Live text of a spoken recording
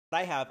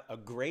I have a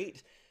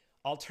great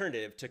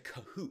alternative to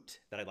Kahoot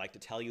that I'd like to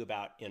tell you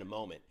about in a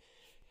moment.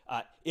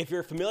 If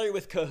you're familiar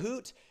with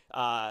Kahoot,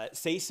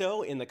 say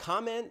so in the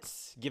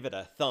comments. Give it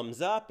a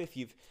thumbs up if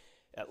you've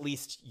at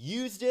least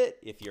used it.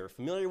 If you're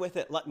familiar with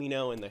it, let me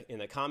know in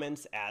the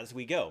comments as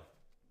we go.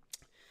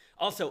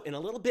 Also, in a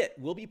little bit,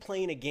 we'll be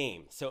playing a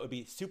game. So it would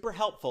be super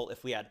helpful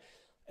if we had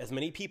as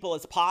many people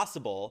as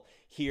possible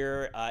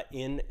here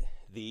in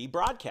the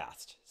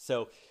broadcast.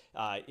 So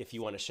if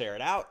you want to share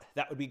it out,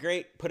 that would be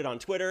great. Put it on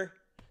Twitter.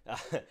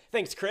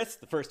 Thanks, Chris,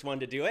 the first one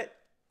to do it.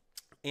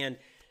 And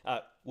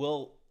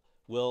we'll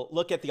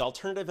look at the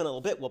alternative in a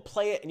little bit. We'll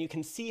play it, and you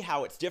can see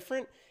how it's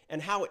different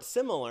and how it's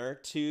similar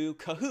to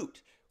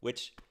Kahoot,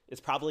 which is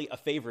probably a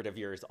favorite of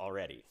yours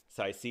already.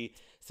 So I see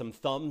some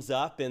thumbs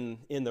up in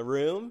the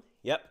room.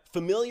 Yep,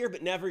 familiar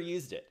but never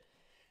used it.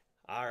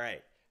 All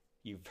right,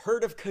 you've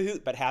heard of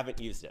Kahoot but haven't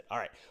used it. All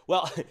right,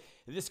 well,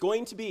 this is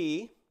going to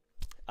be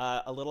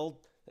a little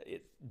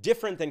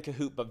different than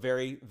Kahoot, but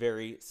very,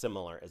 very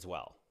similar as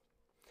well.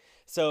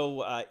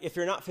 So if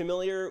you're not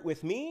familiar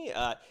with me,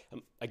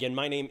 again,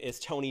 my name is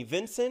Tony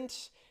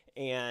Vincent,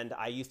 and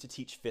I used to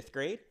teach 5th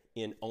grade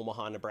in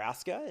Omaha,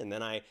 Nebraska, and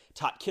then I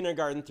taught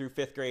kindergarten through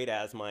 5th grade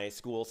as my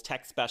school's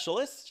tech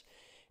specialist.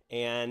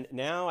 And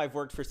now I've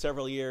worked for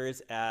several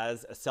years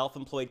as a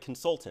self-employed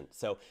consultant.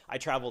 So I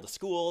travel to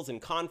schools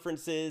and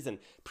conferences and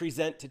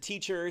present to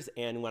teachers.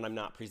 And when I'm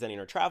not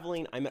presenting or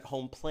traveling, I'm at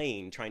home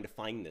playing, trying to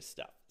find this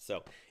stuff.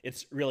 So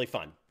it's really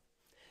fun.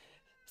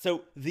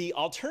 So the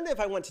alternative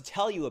I want to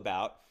tell you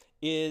about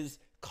is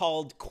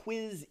called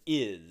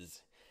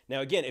Quizizz. Now,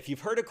 again, if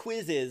you've heard of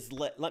Quizizz,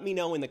 let me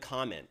know in the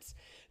comments.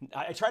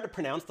 I try to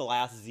pronounce the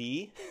last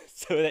Z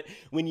so that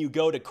when you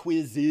go to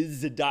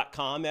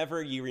quizizz.com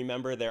ever, you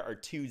remember there are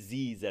 2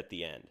 Z's at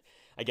the end.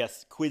 I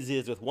guess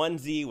Quizizz with 1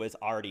 Z was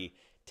already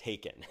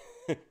taken.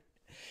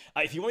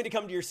 If you want to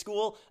come to your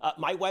school,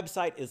 my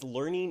website is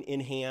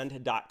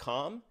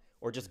learninginhand.com,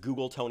 or just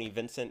Google Tony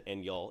Vincent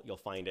and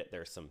you'll find it.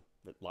 There's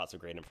lots of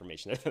great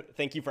information.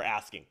 Thank you for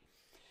asking.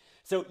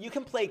 So you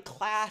can play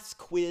class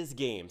quiz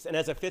games. And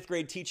as a 5th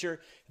grade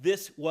teacher,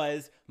 this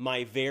was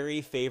my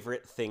very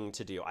favorite thing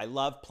to do. I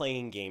love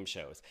playing game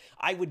shows.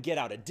 I would get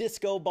out a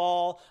disco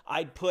ball.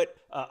 I'd put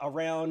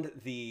around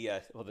the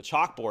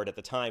chalkboard at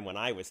the time when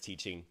I was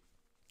teaching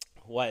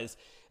was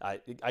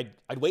I'd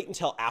wait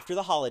until after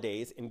the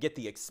holidays and get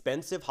the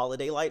expensive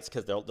holiday lights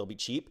because they'll be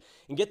cheap,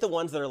 and get the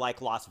ones that are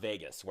like Las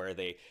Vegas where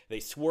they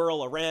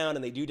swirl around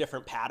and they do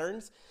different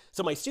patterns.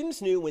 So my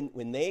students knew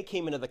when they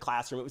came into the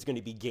classroom it was going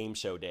to be game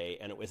show day,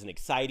 and it was an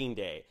exciting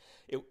day.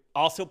 It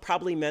also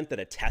probably meant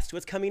that a test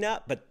was coming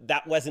up, but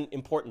that wasn't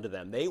important to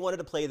them. They wanted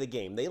to play the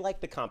game. They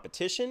liked the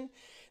competition.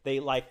 They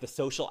liked the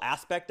social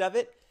aspect of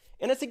it.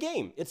 And it's a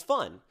game. It's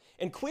fun.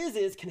 And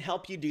Quizizz can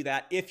help you do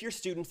that if your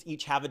students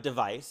each have a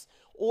device,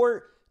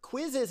 or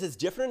Quizizz is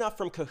different enough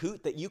from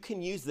Kahoot that you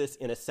can use this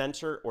in a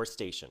center or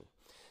station.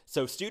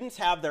 So students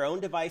have their own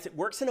device. It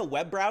works in a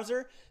web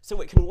browser,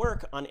 so it can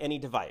work on any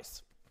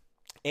device.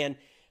 And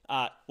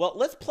well,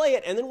 let's play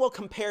it, and then we'll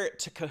compare it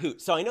to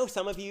Kahoot. So I know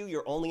some of you,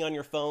 you're only on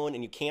your phone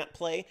and you can't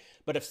play,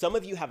 but if some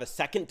of you have a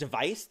second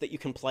device that you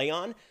can play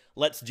on,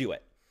 let's do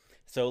it.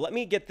 So let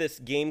me get this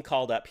game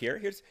called up here.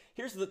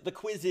 Here's the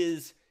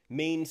Quizizz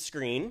main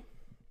screen.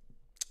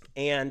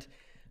 And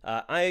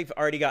I've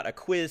already got a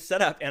quiz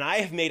set up, and I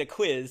have made a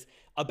quiz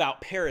about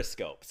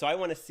Periscope. So I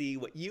want to see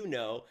what you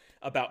know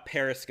about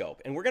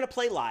Periscope. And we're going to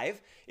play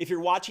live. If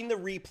you're watching the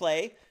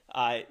replay,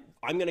 I'm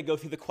going to go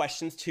through the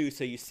questions too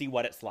so you see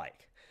what it's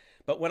like.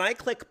 But when I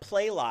click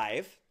play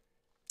live,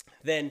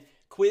 then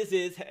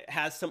Quizizz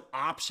has some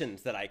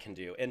options that I can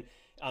do. And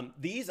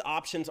these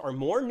options are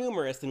more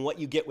numerous than what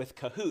you get with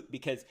Kahoot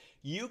because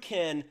you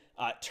can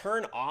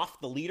turn off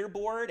the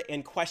leaderboard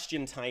and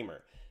question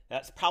timer.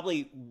 That's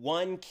probably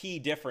one key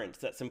difference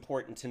that's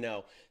important to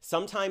know.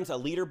 Sometimes a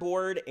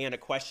leaderboard and a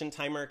question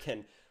timer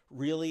can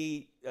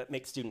really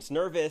make students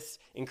nervous,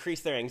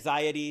 increase their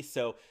anxiety.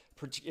 So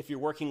if you're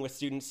working with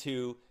students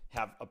who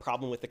have a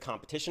problem with the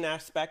competition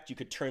aspect, you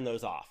could turn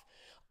those off.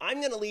 I'm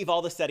going to leave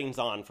all the settings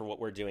on for what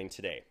we're doing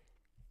today.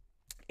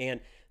 And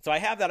so I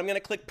have that. I'm going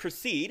to click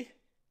proceed.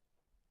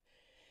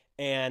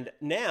 And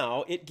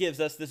now it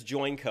gives us this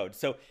join code.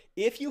 So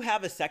if you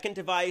have a second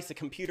device, a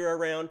computer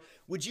around,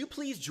 would you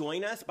please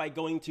join us by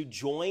going to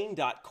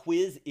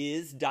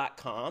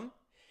join.quizizz.com?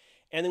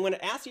 And then when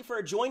it asks you for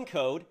a join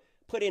code,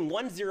 put in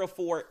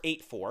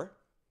 10484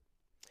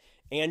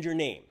 and your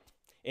name.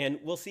 And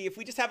we'll see if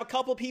we just have a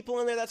couple people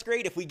in there, that's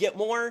great. If we get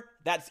more,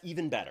 that's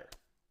even better.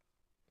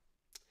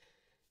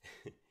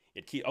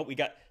 Oh, we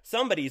got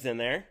somebody's in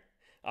there.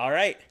 All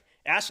right.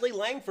 Ashley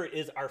Langford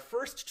is our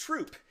first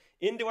troop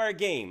into our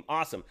game.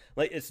 Awesome.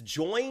 It's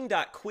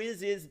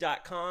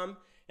join.quizizz.com,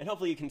 and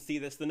hopefully you can see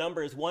this. The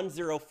number is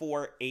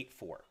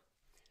 10484.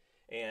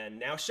 And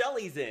now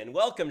Shelly's in.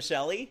 Welcome,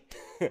 Shelly.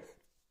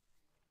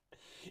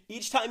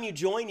 Each time you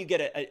join, you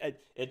get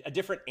a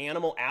different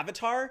animal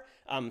avatar.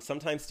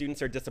 Sometimes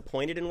students are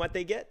disappointed in what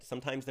they get.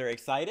 Sometimes they're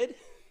excited.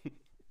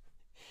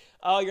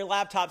 Oh, your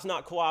laptop's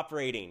not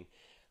cooperating.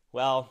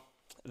 Well,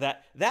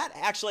 That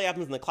actually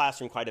happens in the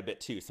classroom quite a bit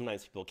too.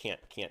 Sometimes people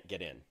can't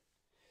get in.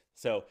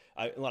 So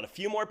a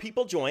few more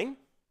people join.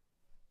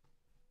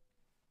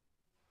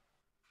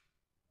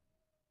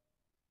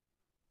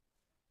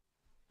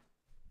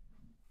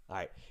 All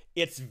right.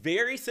 It's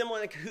very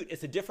similar to Kahoot.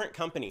 It's a different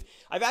company.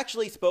 I've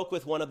actually spoke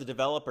with one of the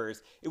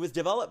developers. It was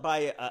developed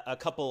by a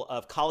couple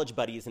of college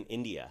buddies in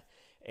India.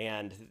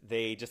 And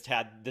they just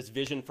had this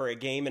vision for a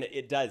game, and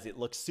it does. It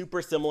looks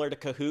super similar to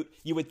Kahoot.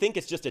 You would think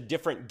it's just a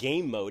different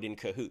game mode in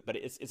Kahoot, but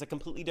it's a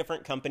completely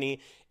different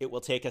company. It will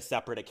take a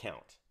separate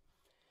account.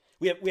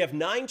 We have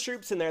 9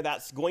 troops in there.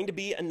 That's going to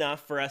be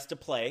enough for us to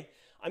play.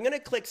 I'm going to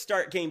click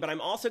Start Game, but I'm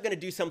also going to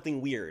do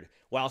something weird.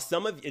 While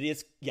some of it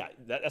is, yeah,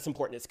 that's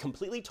important. It's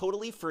completely,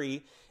 totally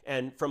free.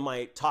 And from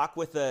my talk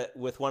with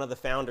one of the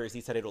founders,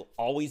 he said it'll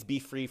always be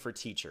free for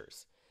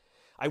teachers.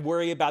 I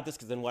worry about this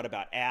because then what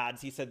about ads?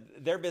 He said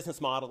their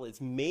business model is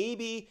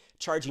maybe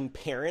charging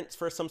parents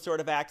for some sort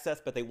of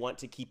access, but they want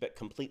to keep it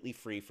completely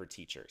free for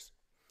teachers.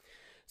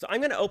 So I'm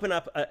going to open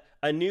up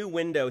a new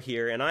window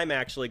here, and I'm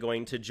actually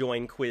going to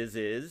join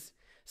Quizizz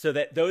so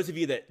that those of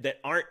you that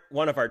aren't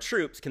one of our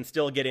troops can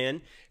still get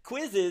in.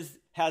 Quizizz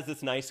has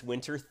this nice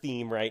winter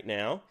theme right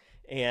now.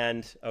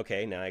 And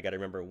okay, now I got to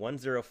remember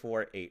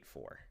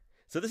 10484.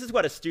 So this is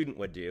what a student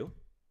would do.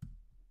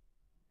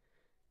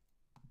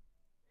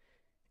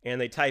 And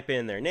they type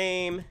in their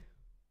name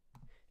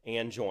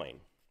and join.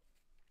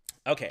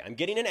 Okay, I'm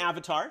getting an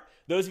avatar.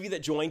 Those of you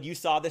that joined, you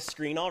saw this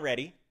screen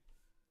already.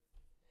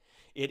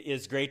 It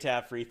is great to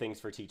have free things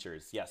for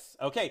teachers. Yes.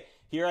 Okay,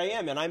 here I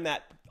am, and I'm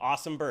that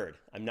awesome bird.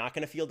 I'm not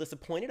going to feel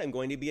disappointed. I'm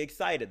going to be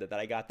excited that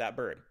I got that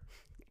bird.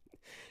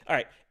 All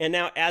right, and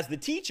now as the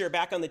teacher,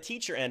 back on the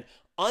teacher end,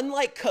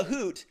 unlike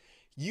Kahoot,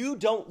 you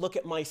don't look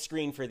at my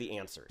screen for the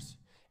answers.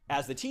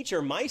 As the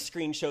teacher, my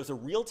screen shows a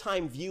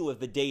real-time view of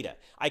the data.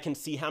 I can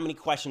see how many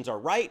questions are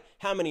right,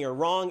 how many are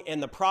wrong,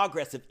 and the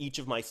progress of each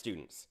of my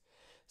students.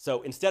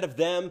 So instead of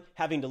them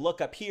having to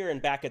look up here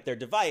and back at their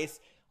device,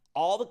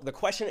 all the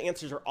question and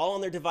answers are all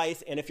on their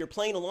device, and if you're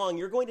playing along,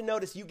 you're going to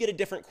notice you get a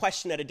different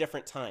question at a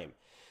different time.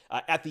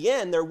 At the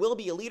end, there will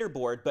be a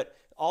leaderboard, but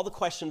all the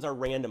questions are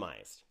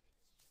randomized.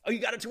 Oh, you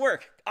got it to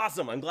work.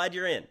 Awesome. I'm glad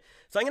you're in.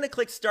 So I'm going to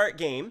click Start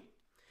Game,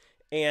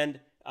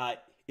 and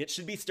it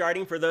should be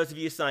starting for those of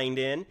you signed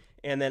in,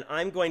 and then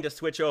I'm going to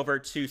switch over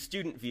to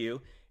Student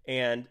View,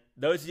 and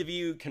those of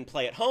you can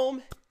play at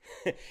home,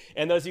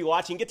 and those of you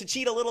watching get to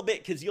cheat a little bit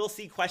because you'll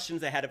see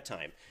questions ahead of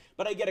time.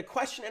 But I get a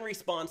question and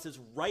responses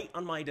right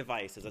on my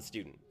device as a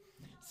student.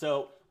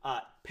 So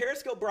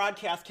Periscope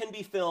broadcast can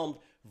be filmed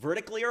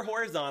vertically or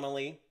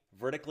horizontally,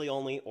 vertically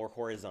only or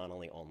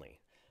horizontally only.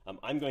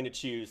 I'm going to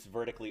choose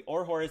vertically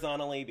or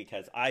horizontally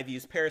because I've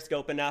used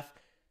Periscope enough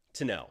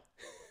to know.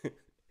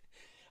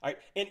 All right,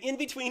 and in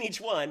between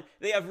each one,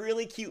 they have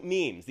really cute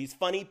memes, these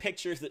funny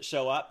pictures that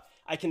show up.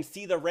 I can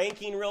see the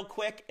ranking real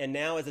quick, and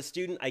now as a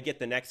student, I get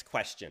the next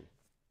question.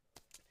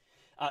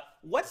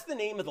 What's the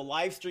name of the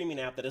live streaming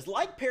app that is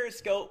like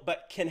Periscope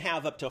but can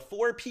have up to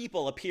 4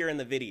 people appear in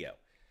the video?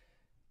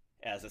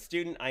 As a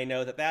student, I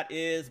know that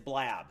is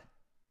Blab.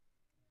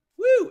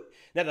 Woo!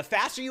 Now, the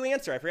faster you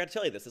answer, I forgot to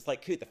tell you this, it's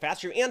like Kahoot, the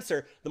faster you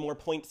answer, the more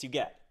points you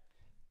get.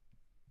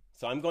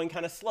 So I'm going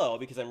kind of slow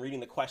because I'm reading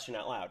the question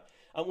out loud.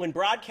 When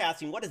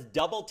broadcasting, what does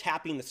double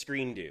tapping the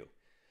screen do?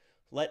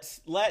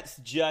 Let's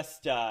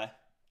just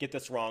get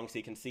this wrong so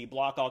you can see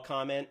block all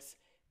comments.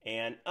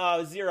 And,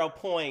 oh, 0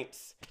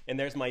 points. And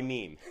there's my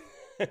meme.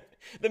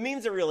 The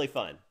memes are really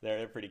fun.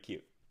 They're pretty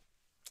cute.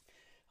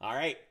 All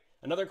right,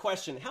 another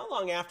question. How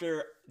long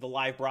after the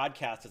live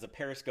broadcast does a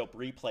Periscope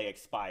replay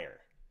expire?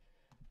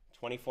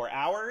 24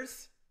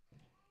 hours?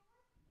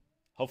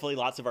 Hopefully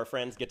lots of our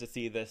friends get to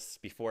see this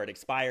before it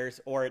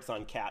expires, or it's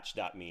on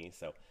Katch.me,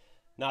 so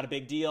not a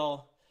big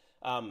deal.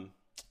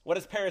 What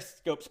is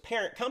Periscope's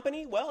parent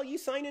company? Well, you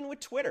sign in with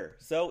Twitter,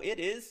 so it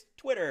is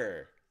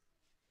Twitter.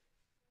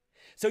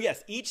 So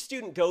yes, each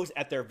student goes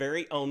at their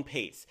very own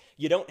pace.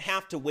 You don't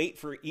have to wait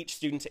for each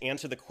student to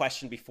answer the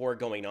question before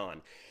going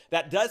on.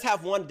 That does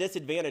have one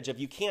disadvantage of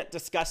you can't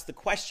discuss the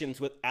questions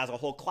as a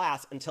whole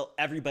class until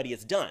everybody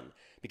is done,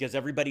 because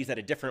everybody's at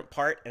a different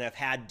part and have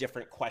had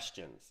different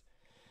questions.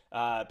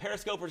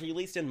 Periscope was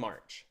released in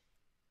March.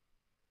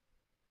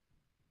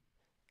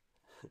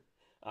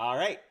 All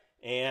right,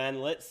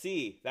 and let's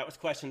see. That was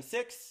question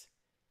 6.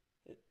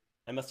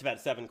 I must have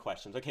had 7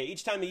 questions. Okay,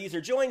 each time a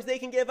user joins, they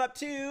can give up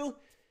to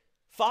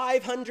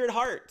 500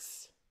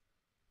 hearts.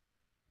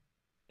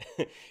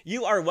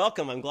 You are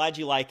welcome. I'm glad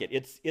you like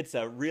it. It's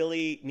a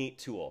really neat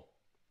tool.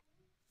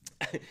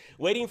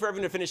 Waiting for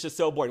everyone to finish is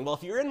so boring. Well,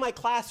 if you're in my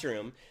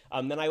classroom,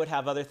 then I would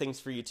have other things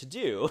for you to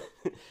do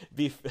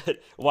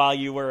while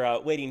you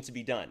were waiting to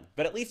be done.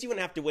 But at least you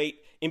wouldn't have to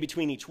wait in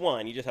between each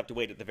one. You just have to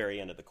wait at the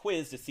very end of the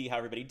quiz to see how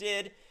everybody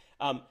did.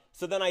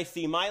 So then I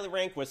see my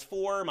rank was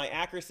 4, my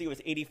accuracy was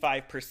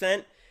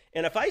 85%.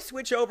 And if I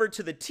switch over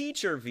to the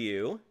teacher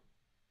view,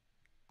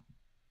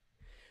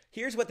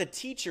 here's what the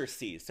teacher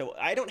sees. So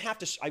I don't have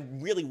to, I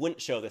really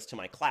wouldn't show this to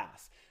my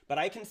class, but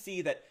I can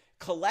see that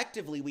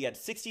collectively we had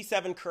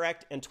 67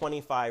 correct and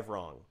 25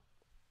 wrong.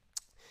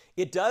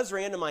 It does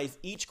randomize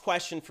each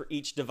question for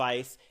each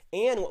device,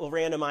 and it will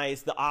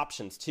randomize the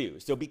options too.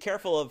 So be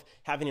careful of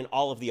having an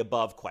all of the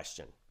above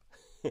question.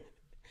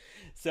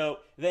 So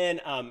then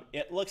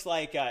it looks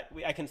like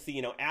I can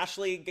see,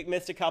 Ashley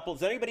missed a couple. Is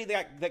there anybody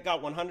that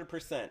got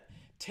 100%?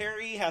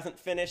 Terry hasn't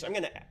finished. I'm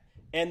going to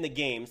end the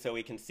game so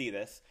we can see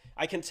this.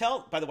 I can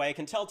tell, by the way, I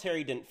can tell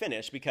Terry didn't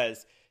finish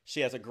because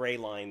she has a gray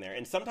line there.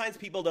 And sometimes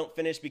people don't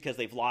finish because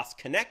they've lost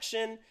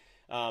connection.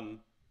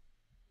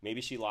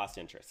 Maybe she lost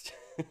interest.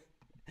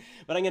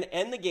 But I'm going to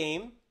end the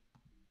game,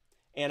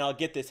 and I'll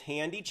get this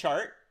handy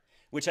chart,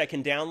 which I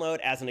can download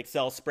as an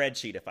Excel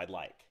spreadsheet if I'd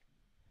like.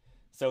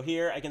 So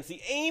here I can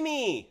see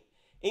Amy.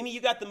 Amy,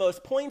 you got the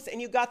most points,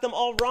 and you got them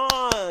all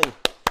wrong.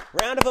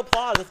 Round of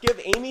applause. Let's give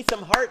Amy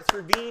some hearts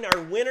for being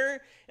our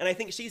winner. And I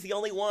think she's the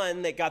only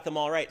one that got them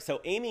all right.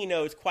 So Amy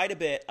knows quite a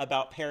bit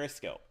about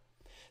Periscope.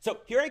 So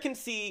here I can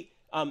see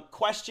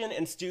question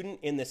and student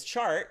in this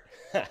chart.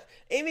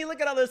 Amy,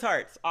 look at all those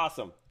hearts.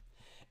 Awesome.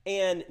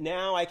 And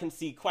now I can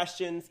see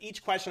questions.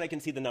 Each question I can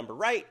see the number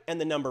right and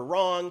the number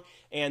wrong.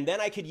 And then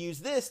I could use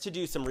this to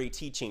do some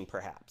reteaching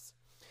perhaps.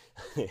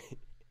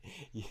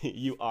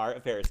 You are a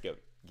Periscope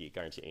geek,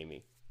 aren't you,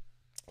 Amy?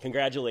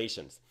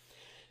 Congratulations.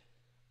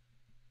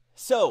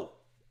 So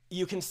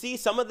you can see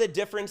some of the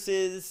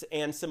differences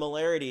and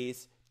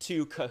similarities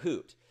to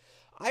Kahoot.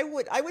 I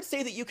would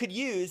say that you could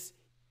use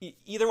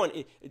either one.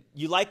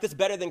 You like this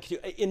better than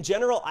Kahoot. In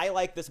general, I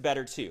like this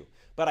better too.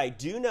 But I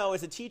do know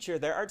as a teacher,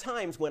 there are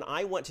times when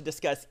I want to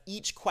discuss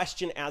each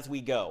question as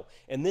we go.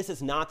 And this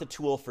is not the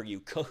tool for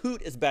you.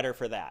 Kahoot is better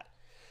for that.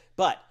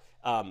 But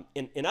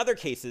in other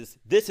cases,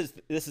 this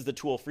is the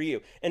tool for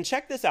you. And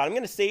check this out. I'm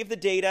going to save the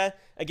data.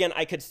 Again,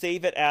 I could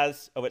save it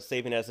as, it's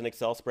saving as an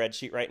Excel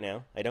spreadsheet right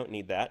now. I don't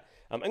need that.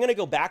 I'm going to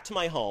go back to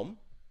my home.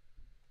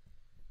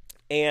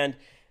 And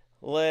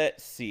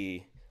let's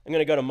see. I'm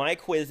going to go to my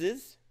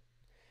quizzes.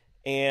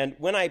 And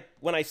when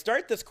I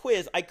start this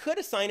quiz, I could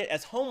assign it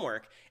as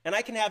homework, and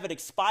I can have it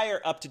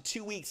expire up to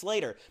 2 weeks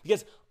later.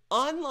 Because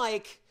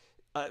unlike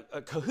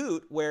a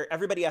Kahoot, where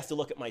everybody has to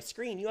look at my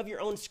screen, you have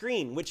your own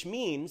screen, which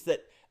means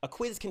that a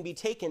quiz can be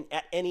taken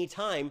at any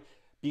time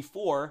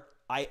before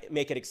I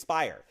make it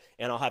expire.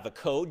 And I'll have a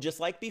code just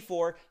like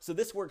before. So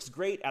this works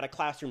great at a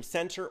classroom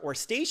center or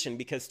station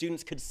because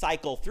students could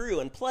cycle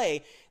through and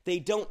play. They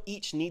don't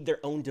each need their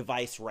own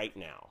device right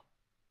now.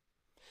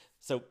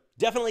 So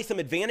definitely some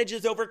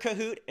advantages over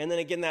Kahoot. And then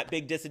again, that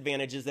big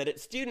disadvantage is that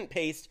it's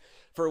student-paced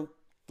for,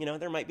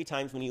 there might be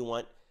times when you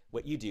want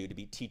what you do to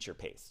be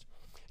teacher-paced.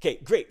 Okay,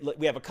 great.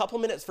 We have a couple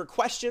minutes for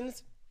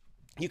questions.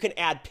 You can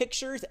add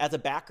pictures as a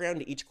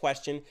background to each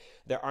question.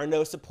 There are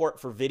no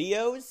support for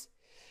videos.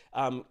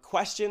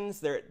 Questions,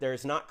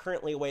 there's not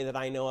currently a way that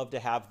I know of to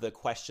have the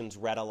questions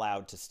read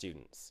aloud to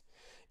students.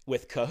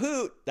 With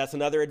Kahoot, that's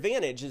another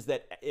advantage, is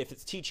that if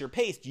it's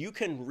teacher-paced, you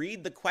can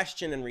read the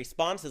question and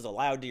responses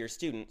aloud to your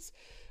students.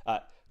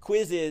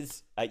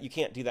 Quizizz, you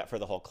can't do that for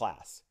the whole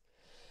class.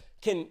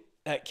 Can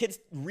kids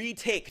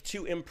retake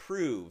to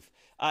improve?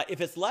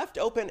 If it's left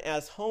open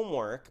as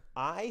homework,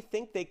 I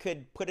think they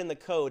could put in the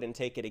code and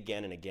take it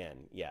again and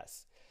again,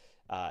 yes.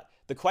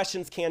 The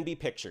questions can be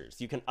pictures.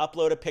 You can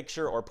upload a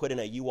picture or put in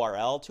a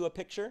URL to a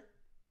picture.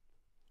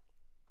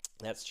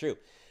 That's true.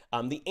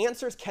 The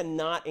answers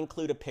cannot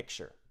include a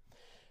picture.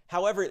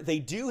 However, they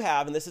do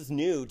have, and this is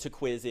new to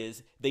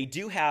Quizizz, they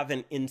do have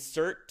an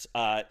insert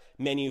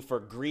menu for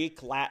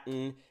Greek,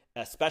 Latin,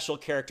 special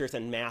characters,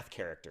 and math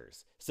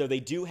characters. So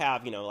they do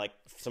have, like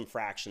some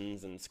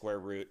fractions and square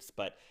roots,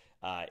 but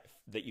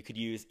that you could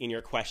use in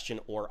your question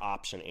or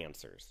option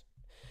answers.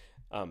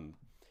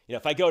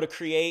 If I go to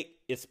create,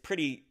 it's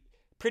pretty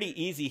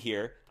easy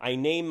here. I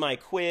name my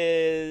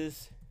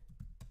quiz,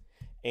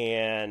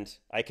 and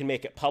I can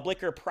make it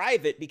public or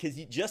private because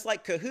just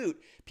like Kahoot,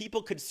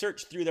 people could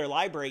search through their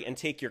library and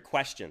take your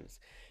questions.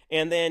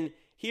 And then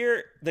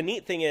here, the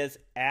neat thing is,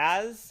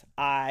 as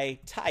I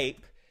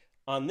type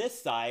on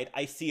this side,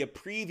 I see a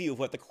preview of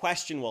what the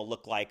question will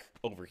look like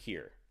over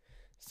here.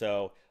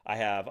 So I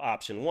have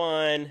option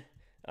 1.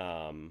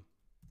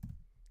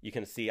 You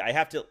can see I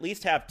have to at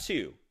least have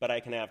 2, but I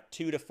can have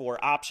 2 to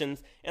 4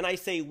 options, and I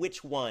say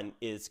which one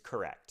is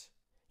correct.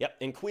 Yep,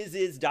 and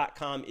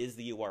quizizz.com is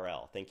the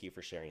URL. Thank you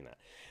for sharing that.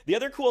 The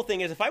other cool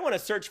thing is if I want to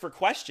search for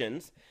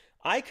questions,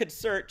 I could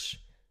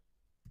search,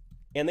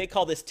 and they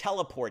call this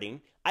teleporting.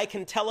 I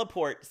can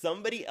teleport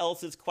somebody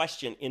else's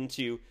question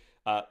into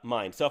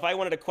mine. So if I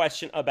wanted a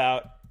question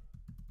about,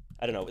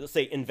 I don't know, let's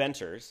say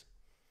inventors,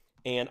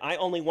 and I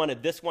only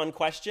wanted this one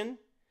question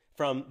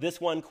from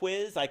this one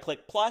quiz, I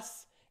click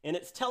plus, and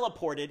it's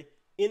teleported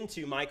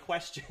into my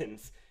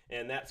questions,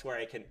 and that's where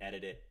I can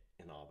edit it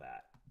and all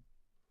that.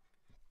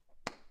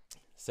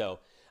 So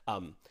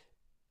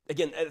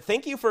again,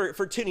 thank you for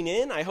tuning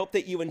in. I hope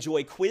that you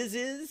enjoy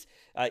Quizizz.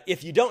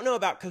 If you don't know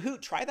about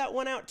Kahoot, try that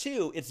one out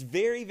too. It's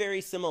very,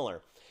 very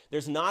similar.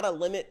 There's not a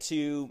limit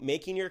to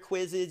making your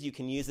quizzes. You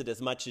can use it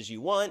as much as you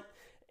want,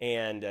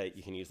 and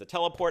you can use the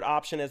teleport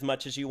option as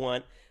much as you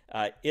want.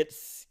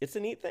 It's a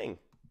neat thing.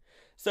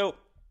 So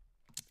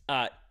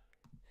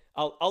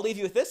I'll leave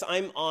you with this.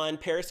 I'm on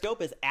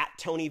Periscope as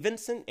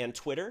 @TonyVincent and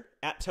Twitter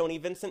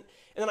 @TonyVincent. And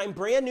then I'm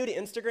brand new to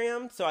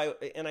Instagram,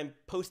 I'm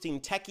posting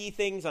techie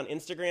things on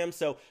Instagram.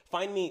 So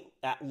find me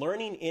at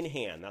Learning in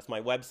Hand. That's my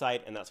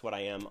website, and that's what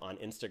I am on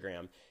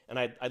Instagram. And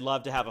I'd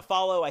love to have a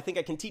follow. I think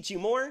I can teach you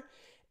more.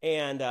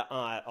 And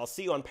I'll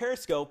see you on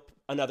Periscope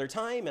another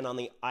time, and on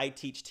the I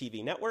Teach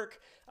TV network.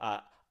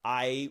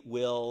 I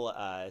will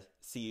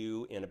see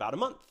you in about a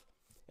month.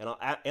 And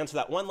I'll answer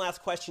that one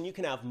last question. You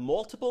can have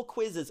multiple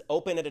quizzes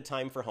open at a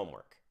time for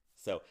homework.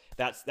 So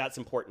that's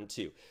important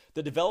too.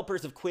 The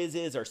developers of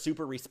Quizizz are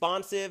super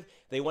responsive.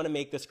 They want to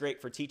make this great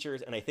for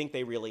teachers, and I think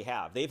they really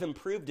have. They've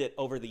improved it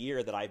over the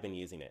year that I've been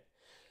using it.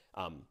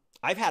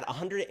 I've had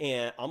 100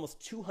 and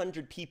almost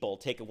 200 people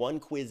take one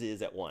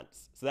Quizizz at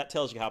once. So that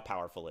tells you how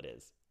powerful it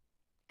is.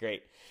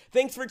 Great.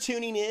 Thanks for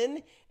tuning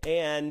in,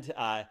 and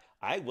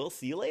I will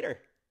see you later.